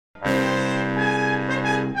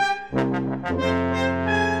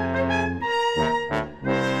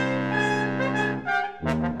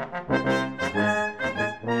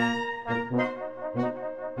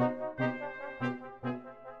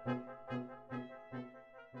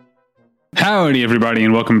Howdy, everybody,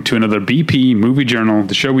 and welcome to another BP Movie Journal,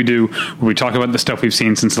 the show we do where we talk about the stuff we've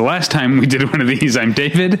seen since the last time we did one of these. I'm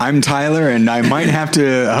David. I'm Tyler, and I might have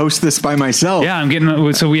to host this by myself. Yeah, I'm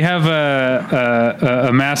getting. So we have a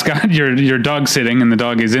mascot. Your dog sitting, and the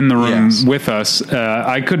dog is in the room with us.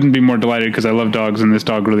 I couldn't be more delighted because I love dogs, and this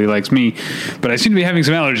dog really likes me. But I seem to be having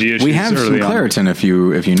some allergy issues. We have some Claritin if you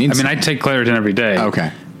need. I mean, I take Claritin every day.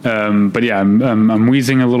 Okay. But yeah, I'm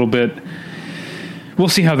wheezing a little bit. We'll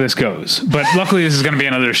see how this goes. But luckily, this is going to be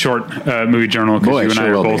another short movie journal because you and I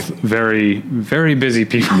are both very, very busy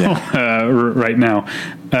people right now.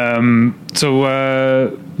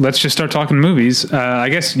 So let's just start talking movies. I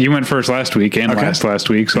guess you went first last week and last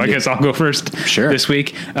week. So I guess I'll go first this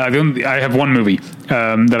week. I have one movie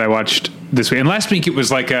that I watched this week. And last week, it was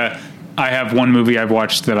like I have one movie I've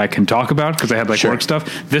watched that I can talk about because I had work stuff.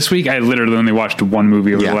 This week, I literally only watched one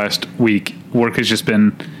movie over the last week. Work has just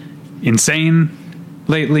been insane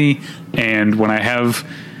lately, and when I have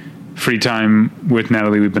free time with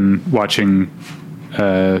Natalie, we've been watching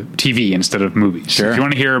TV instead of movies. So if you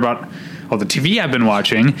want to hear about all the TV I've been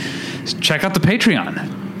watching, check out the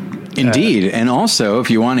Patreon. Indeed. And also, if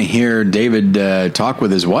you want to hear David talk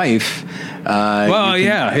with his wife... I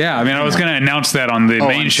mean, I was going to announce that on the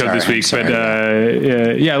main show this week, but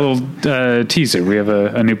a little teaser. We have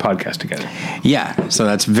a new podcast together. Yeah,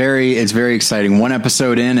 so it's very exciting. One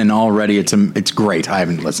episode in, and already it's great. I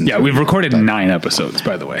haven't listened to it. Yeah, we've recorded 9 episodes,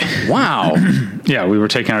 by the way. Wow. Yeah, we were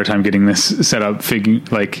taking our time getting this set up,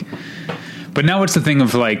 but now it's the thing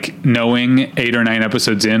of knowing 8 or 9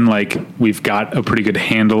 episodes in, we've got a pretty good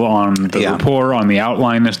handle on the rapport, on the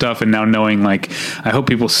outline and stuff. And now knowing I hope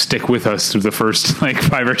people stick with us through the first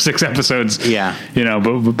 5 or 6 episodes. Yeah.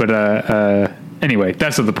 But anyway,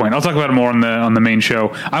 that's not the point. I'll talk about it more on the main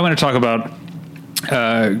show. I want to talk about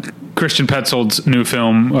Christian Petzold's new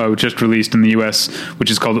film, just released in the U.S.,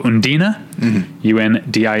 which is called Undine, Undine.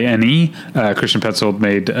 Christian Petzold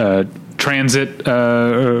made Transit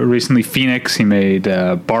recently, Phoenix. He made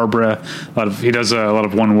Barbara. He does a lot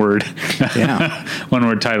of one word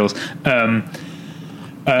titles.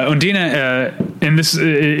 Undine, and this,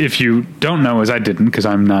 if you don't know, as I didn't, because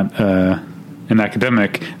I'm not an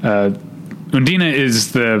academic, Undine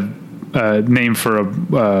is the name for a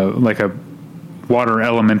water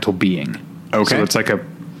elemental being. Okay, so it's like a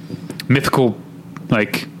mythical,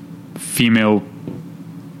 female,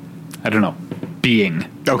 I don't know, being.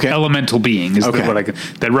 Okay, elemental being is what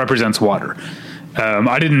that represents water.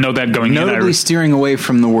 I didn't know that going in. Notably steering away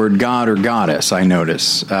from the word god or goddess, I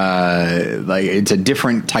notice. It's a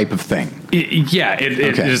different type of thing.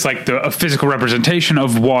 It is a physical representation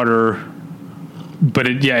of water, but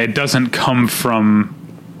it doesn't come from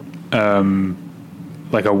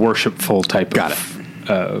a worshipful type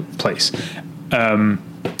of place.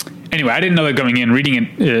 Anyway, I didn't know that going in. Reading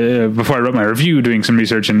it before I wrote my review, doing some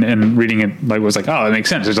research and reading it, was oh, that makes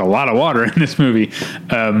sense. There's a lot of water in this movie.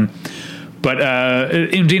 But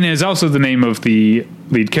Undine is also the name of the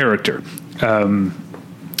lead character,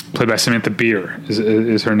 played by Samantha Beer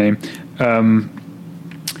is her name,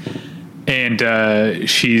 and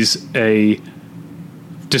she's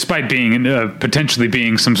despite being potentially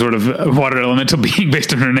being some sort of water elemental being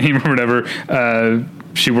based on her name or whatever,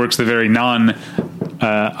 she works the very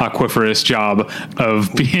aquiferous job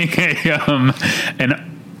of being an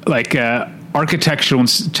architectural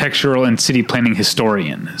and city planning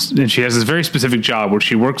historian. And she has this very specific job where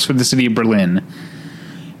she works for the city of Berlin,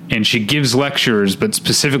 and she gives lectures, but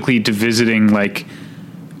specifically to visiting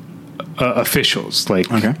officials,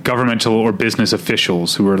 governmental or business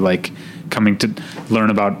officials who are coming to learn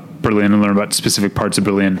about Berlin and learn about specific parts of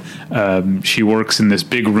Berlin. She works in this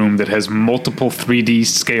big room that has multiple 3D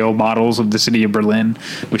scale models of the city of Berlin,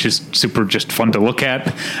 which is super just fun to look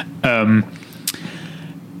at.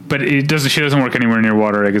 But she doesn't work anywhere near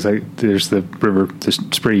water. I guess there's the river, the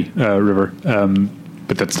Spree River.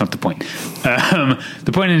 But that's not the point.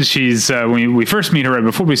 The point is she's, when we first meet her, right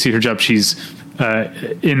before we see her job, she's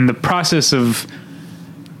in the process of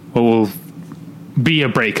what will be a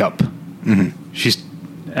breakup. Mm-hmm. She's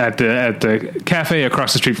at the cafe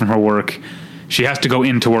across the street from her work. She has to go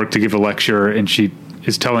into work to give a lecture, and she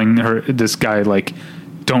is telling this guy,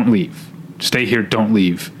 don't leave. Stay here, don't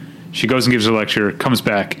leave. She goes and gives a lecture, comes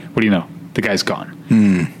back. What do you know? The guy's gone.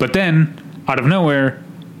 Mm. But then, out of nowhere,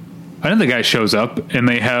 another guy shows up, and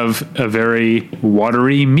they have a very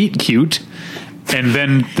watery meet cute, and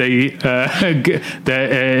then they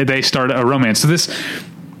start a romance. So this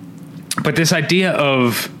idea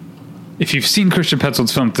of, if you've seen Christian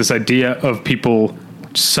Petzold's film, this idea of people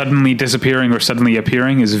suddenly disappearing or suddenly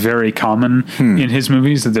appearing is very common in his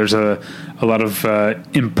movies. That there's a lot of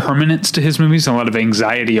impermanence to his movies, and a lot of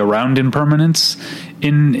anxiety around impermanence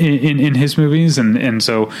in his movies, and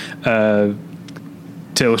so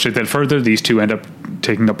to illustrate that further, these two end up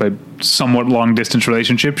taking up a somewhat long distance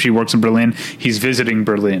relationship. She works in Berlin. He's visiting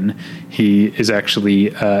Berlin. He is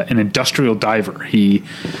actually an industrial diver. He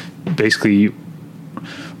basically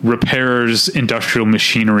repairs industrial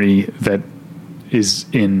machinery that is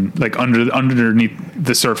in like underneath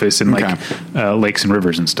the surface in like lakes and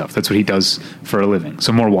rivers and stuff. That's what he does for a living.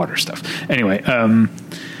 So more water stuff. Anyway,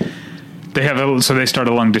 they start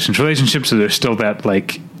a long distance relationship. So there's still that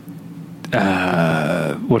like,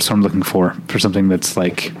 what's what I'm looking for something that's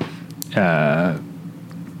like, I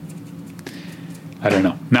don't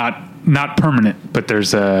know, not permanent, but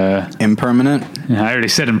there's impermanent. I already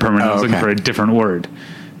said impermanent. I was looking for a different word.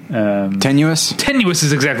 Tenuous. Tenuous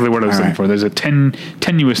is exactly the word I was looking for. There's a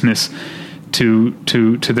tenuousness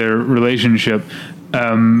to their relationship.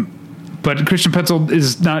 But Christian Petzold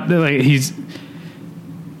is not like he's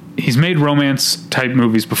made romance type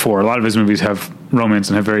movies before. A lot of his movies have romance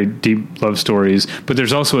and have very deep love stories, but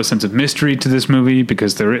there's also a sense of mystery to this movie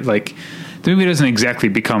because the movie doesn't exactly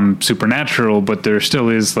become supernatural, but there still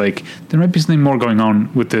is like, there might be something more going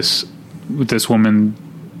on with this woman.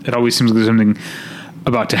 It always seems like there's something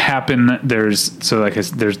about to happen. There's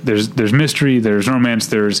mystery, there's romance,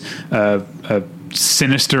 there's a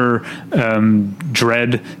sinister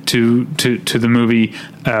dread to the movie.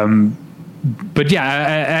 But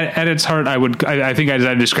yeah, at its heart, I think as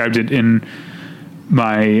I described it in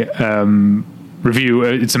my review,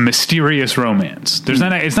 it's a mysterious romance. It's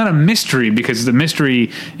not a mystery because the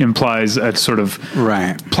mystery implies a sort of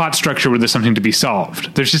plot structure where there's something to be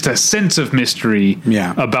solved. There's just a sense of mystery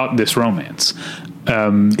about this romance.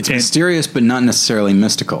 It's mysterious, but not necessarily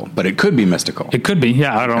mystical. But it could be mystical. It could be.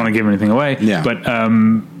 Yeah, I don't want to give anything away. Yeah. But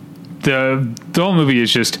the whole movie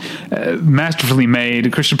is just masterfully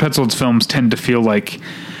made. Christian Petzold's films tend to feel like.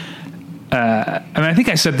 I think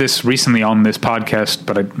I said this recently on this podcast,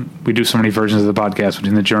 but we do so many versions of the podcast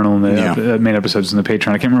between the journal and the main episodes and the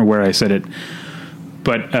Patreon. I can't remember where I said it,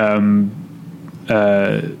 but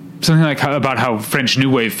something like about how French New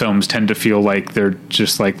Wave films tend to feel like they're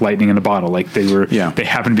just like lightning in a bottle, like they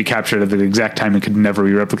happen to be captured at the exact time and could never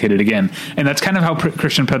be replicated again. And that's kind of how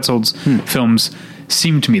Christian Petzold's films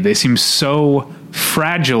seem to me. They seem so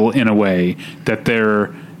fragile in a way that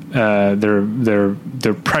they're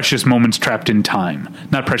precious moments trapped in time.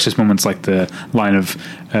 Not precious moments like the line of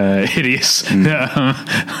hideous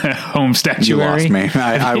home statuary. You lost me.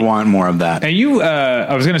 I want more of that. And you,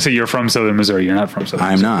 I was going to say you're from Southern Missouri. You're not from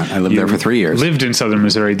Southern Missouri. I'm not. I lived there for 3 years. Lived in Southern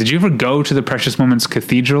Missouri. Did you ever go to the Precious Moments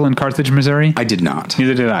Cathedral in Carthage, Missouri? I did not.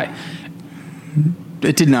 Neither did I.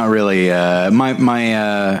 It did not really. I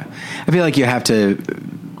feel like you have to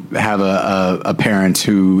have a parent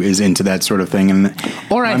who is into that sort of thing,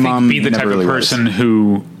 or I think be the type of person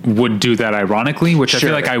who would do that ironically, which I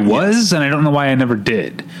feel like I was, and I don't know why I never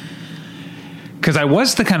did. Because I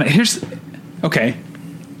was the kind of Here's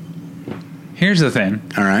the thing.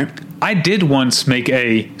 All right. I did once make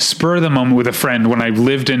a spur of the moment with a friend when I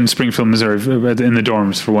lived in Springfield, Missouri, in the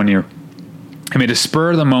dorms for 1 year. I made a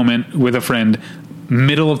spur of the moment with a friend,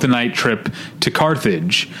 middle of the night trip to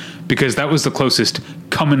Carthage, because that was the closest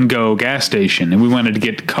come and go gas station, and we wanted to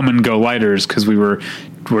get come and go lighters because we were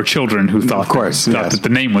children who thought that the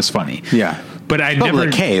name was funny. Yeah, but I never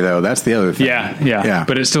a K though. That's the other thing. Yeah.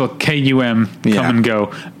 But it's still KUM come and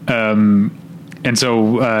go. And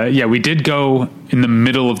so we did go in the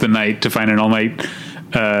middle of the night to find an all night.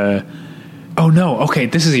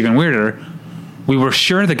 This is even weirder. We were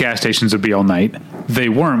sure the gas stations would be all night. They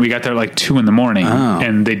weren't. We got there like 2 a.m,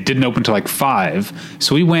 and they didn't open till like 5.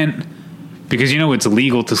 So we went because it's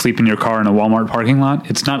legal to sleep in your car in a Walmart parking lot.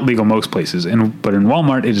 It's not legal most places, but in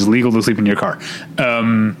Walmart it is legal to sleep in your car.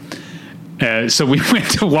 So we went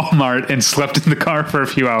to Walmart and slept in the car for a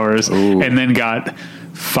few hours, and then got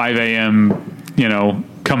 5 a.m.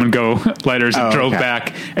 Come and go lighters and drove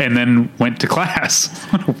back, and then went to class.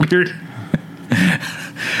 What a weird.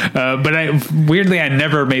 But I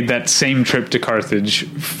never made that same trip to Carthage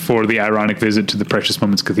for the ironic visit to the Precious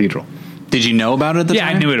Moments Cathedral. Did you know about it at the time?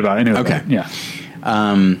 Yeah, I knew about it. Yeah.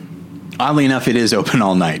 Oddly enough, it is open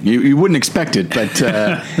all night. You wouldn't expect it, but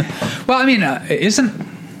well, I mean, isn't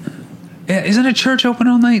a church open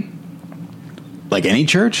all night? Like any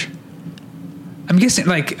church? I'm guessing.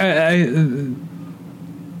 Like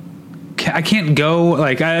I can't go.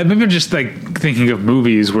 Like maybe I'm just like thinking of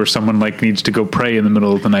movies where someone like needs to go pray in the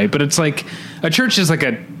middle of the night. But it's like a church is like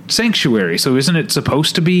a sanctuary, so isn't it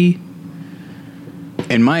supposed to be?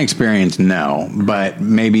 In my experience, no. But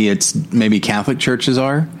maybe Catholic churches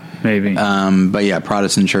are. Maybe. But yeah,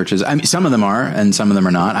 Protestant churches. I mean, some of them are, and some of them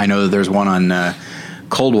are not. I know that there's one on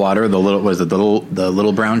Coldwater, the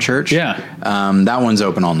little brown church. Yeah. That one's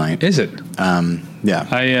open all night. Is it? Yeah.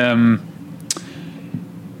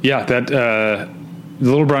 The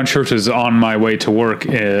Little Brown Church is on my way to work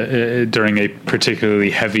during a particularly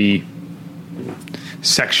heavy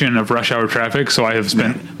section of rush hour traffic. So I have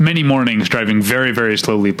spent many mornings driving very, very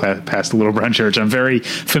slowly past the Little Brown Church. I'm very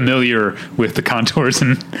familiar with the contours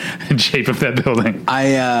and shape of that building.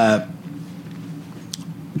 A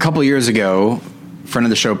couple years ago, friend of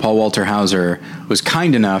the show, Paul Walter Hauser, was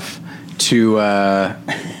kind enough to...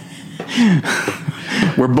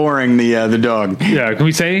 we're boring the dog. Yeah, can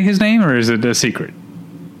we say his name, or is it a secret?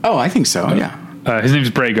 Oh, I think so, yeah. His name's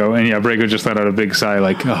Brago, and Brago just let out a big sigh,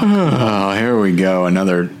 like, oh, here we go,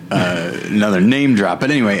 another name drop. But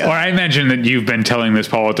anyway, or I imagine that you've been telling this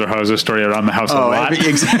Paul Walter Hauser story around the house a lot.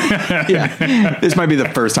 Yeah, this might be the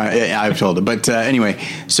first time I've told it. But anyway,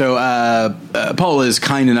 so Paul is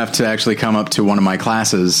kind enough to actually come up to one of my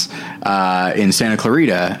classes in Santa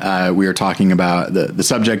Clarita. We were talking about the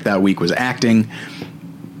subject that week was acting.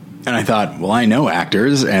 And I thought, well, I know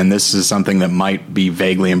actors, and this is something that might be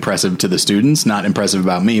vaguely impressive to the students, not impressive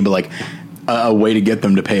about me, but like a way to get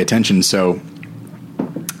them to pay attention. So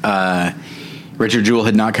Richard Jewell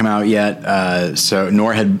had not come out yet,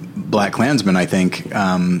 nor had Black Klansman, I think.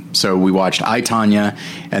 So we watched I, Tonya,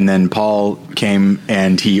 and then Paul came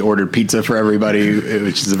and he ordered pizza for everybody,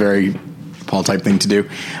 which is a very Paul type thing to do.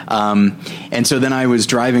 And so then I was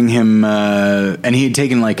driving him, and he had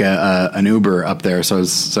taken like an Uber up there. So I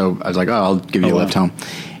was like, oh, I'll give you a lift home.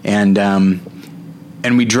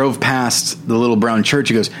 And we drove past the Little Brown Church.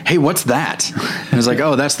 He goes, hey, what's that? And I was like,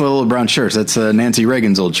 oh, that's the Little Brown Church. That's Nancy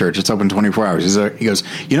Reagan's old church. It's open 24 hours. He goes,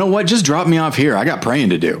 you know what? Just drop me off here. I got praying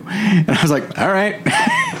to do. And I was like, all right.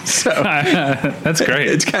 So that's great.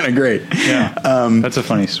 It's kind of great. Yeah. That's a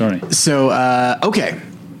funny story. So, okay.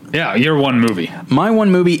 Yeah, your one movie. My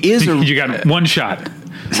one movie is... You got one shot.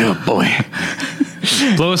 Oh, boy.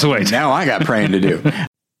 Blow us away. Now I got praying to do.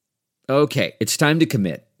 Okay, it's time to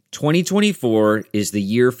commit. 2024 is the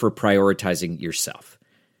year for prioritizing yourself.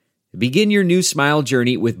 Begin your new smile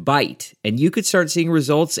journey with Byte, and you could start seeing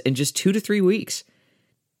results in just 2 to 3 weeks.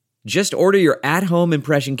 Just order your at-home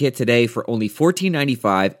impression kit today for only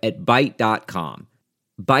 $14.95 at Byte.com.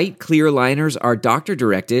 Byte clear liners are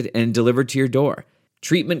doctor-directed and delivered to your door.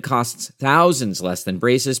 Treatment costs thousands less than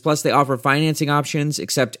braces, plus they offer financing options,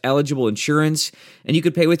 accept eligible insurance, and you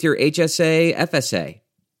could pay with your HSA, FSA.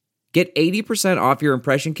 Get 80% off your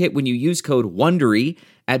impression kit when you use code WONDERY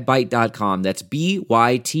at Byte.com. That's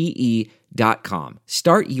BYTE.com.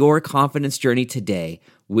 Start your confidence journey today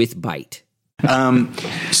with Byte. In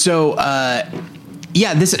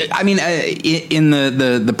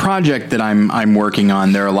the project that I'm working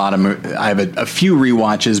on, there are a lot of, I have a few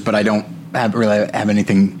rewatches, but I don't have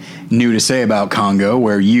anything new to say about Congo,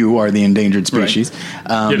 where you are the endangered species.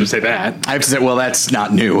 Right. You have to say that. I have to say, well, that's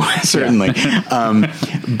not new, certainly.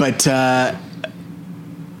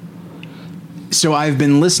 So I've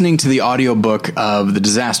been listening to the audiobook of The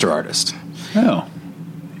Disaster Artist. Oh.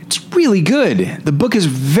 It's really good. The book is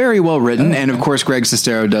very well written, and of course Greg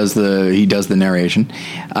Sestero does the narration.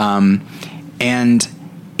 And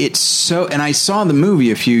it's so, and I saw the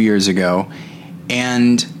movie a few years ago,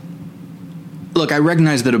 and look, I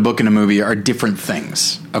recognize that a book and a movie are different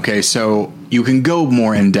things. Okay, so you can go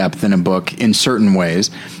more in depth in a book in certain ways.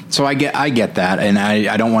 So I get that, and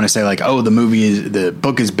I don't want to say like, oh, the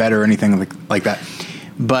book is better or anything like that.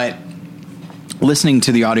 But listening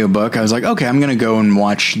to the audiobook, I was like, okay, I'm going to go and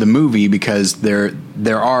watch the movie, because there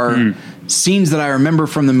are scenes that I remember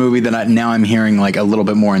from the movie that now I'm hearing like a little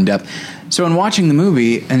bit more in depth. So in watching the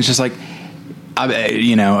movie, and it's just like,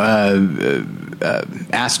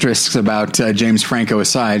 asterisks about James Franco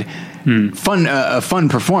aside, a fun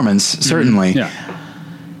performance, certainly. Yeah.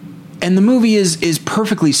 And the movie is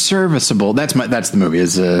perfectly serviceable. That's the movie.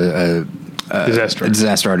 Is a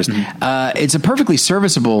Disaster Artist. Mm-hmm. It's a perfectly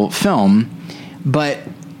serviceable film, but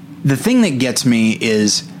the thing that gets me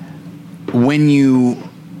is when you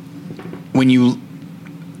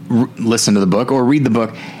listen to the book or read the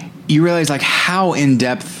book, you realize like how in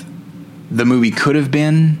depth the movie could have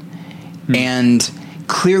been. And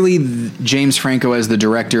clearly James Franco as the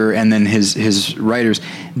director and then his writers,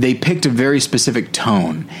 they picked a very specific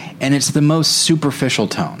tone, and it's the most superficial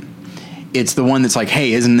tone. It's the one that's like,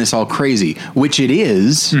 hey, isn't this all crazy? Which it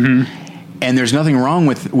is. Mm-hmm. And there's nothing wrong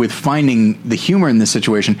with finding the humor in this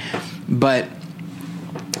situation. But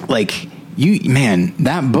like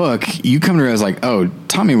that book, you come to realize like, oh,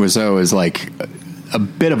 Tommy Wiseau is like a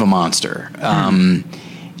bit of a monster.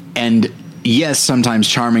 And yes, sometimes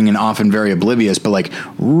charming and often very oblivious, but like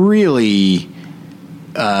really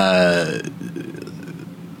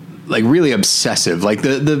obsessive. Like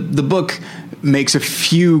the book makes a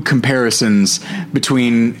few comparisons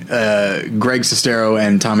between Greg Sestero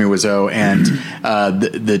and Tommy Wiseau and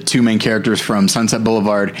the two main characters from Sunset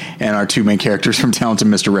Boulevard and our two main characters from Talented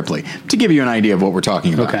Mr. Ripley, to give you an idea of what we're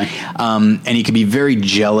talking about. Okay. And he can be very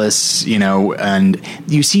jealous, and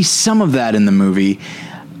you see some of that in the movie,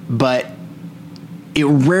 but it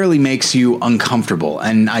rarely makes you uncomfortable.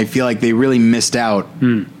 And I feel like they really missed out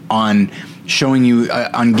on showing you,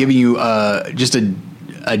 on giving you just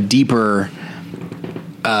a deeper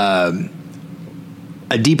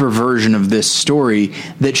version of this story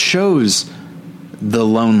that shows the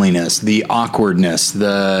loneliness, the awkwardness,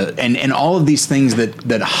 and all of these things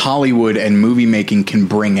that Hollywood and movie making can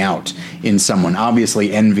bring out in someone.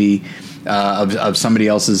 Obviously, envy of somebody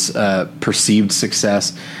else's perceived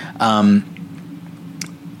success.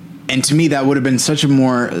 And to me, that would have been such a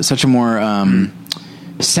more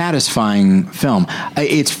satisfying film.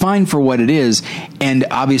 It's fine for what it is, and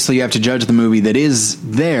obviously you have to judge the movie that is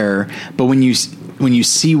there. But when you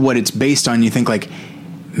see what it's based on, you think like,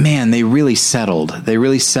 man, they really settled. They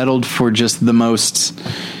really settled for just the most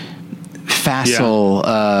facile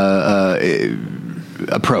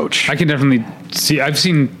approach. I can definitely see. I've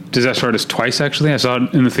seen Disaster Artist twice, actually. I saw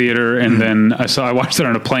it in the theater, and then I watched it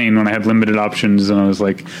on a plane when I had limited options, and I was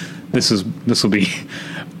like, this will be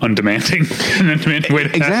undemanding, an undemanding way to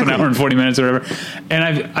pass an hour and 40 minutes or whatever.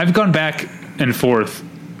 And I've gone back and forth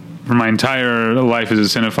for my entire life as a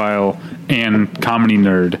cinephile and comedy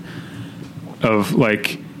nerd of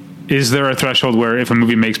like, is there a threshold where if a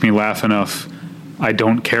movie makes me laugh enough, I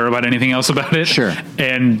don't care about anything else about it? Sure.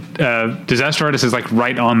 And Disaster Artist is like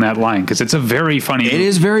right on that line because it's a very funny movie. It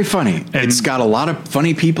is very funny. And it's got a lot of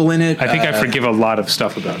funny people in it. I think I forgive a lot of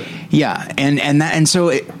stuff about it. Yeah,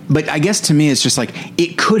 but I guess to me it's just like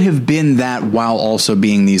it could have been that while also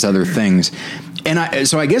being these other things. And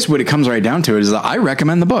so I guess what it comes right down to is that I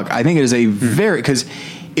recommend the book. I think it is a because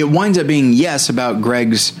it winds up being about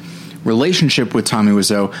Greg's relationship with Tommy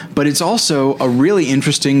Wiseau, but it's also a really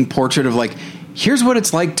interesting portrait of like, here's what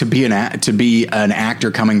it's like to be an actor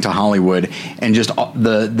coming to Hollywood, and just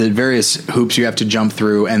the various hoops you have to jump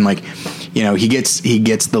through, and like, he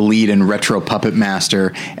gets the lead in Retro Puppet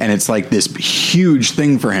Master, and it's like this huge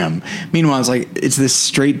thing for him. Meanwhile, it's this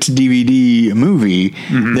straight to DVD movie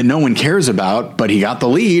that no one cares about, but he got the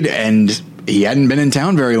lead, and he hadn't been in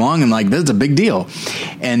town very long, and like, this is a big deal.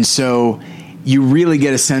 And so you really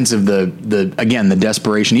get a sense of the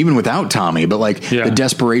desperation, even without Tommy, but like the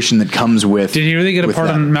desperation that comes with. Did he really get a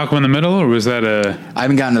part on Malcolm in the Middle, or was that I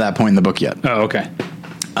haven't gotten to that point in the book yet. Oh, okay.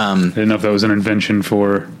 I didn't know if that was an invention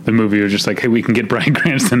for the movie, or just like, hey, we can get Bryan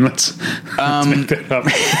Cranston. Let's make that up.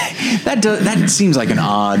 that seems like an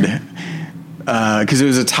odd. Because it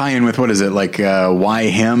was a tie-in with, what is it, like Why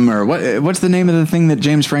Him, or what's the name of the thing that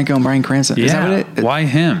James Franco and Bryan Cranston? Yeah, is that what Why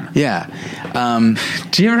Him? Yeah.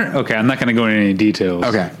 Do you ever? Okay, I'm not going to go into any details.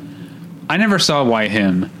 Okay. I never saw Why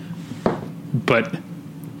Him, but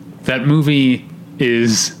that movie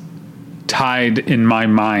is tied in my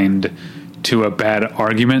mind to a bad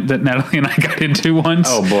argument that Natalie and I got into once.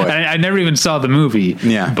 Oh boy! I never even saw the movie.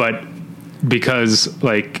 Yeah, but because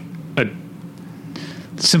like a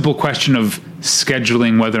simple question of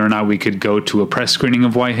scheduling whether or not we could go to a press screening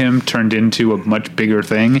of Why Him turned into a much bigger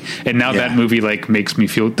thing, and now that movie like makes me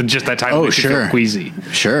feel just that title makes me feel queasy.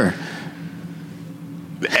 Sure.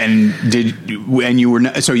 And you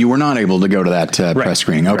were not able to go to that press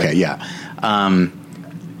screening. Okay, right. Yeah.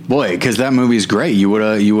 Boy, because that movie is great. You would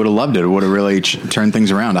have loved it. It would have really turned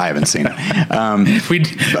things around. I haven't seen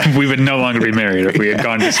it. We would no longer be married if we had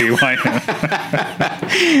gone to see Why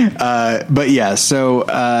Him. But yeah, so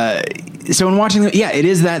in watching it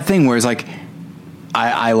is that thing where it's like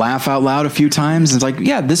I laugh out loud a few times. And it's like,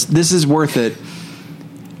 yeah, this is worth it.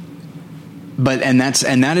 But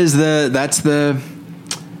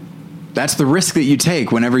that's the risk that you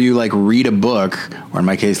take whenever you like read a book, or in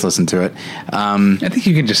my case, listen to it. I think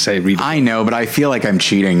you can just say read. I know, but I feel like I'm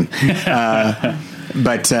cheating.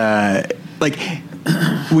 But like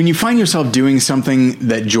when you find yourself doing something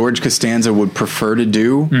that George Costanza would prefer to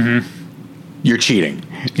do, you're cheating.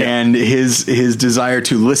 Yep. And his desire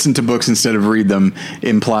to listen to books instead of read them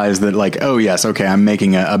implies that like, oh yes, okay, I'm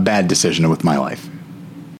making a bad decision with my life.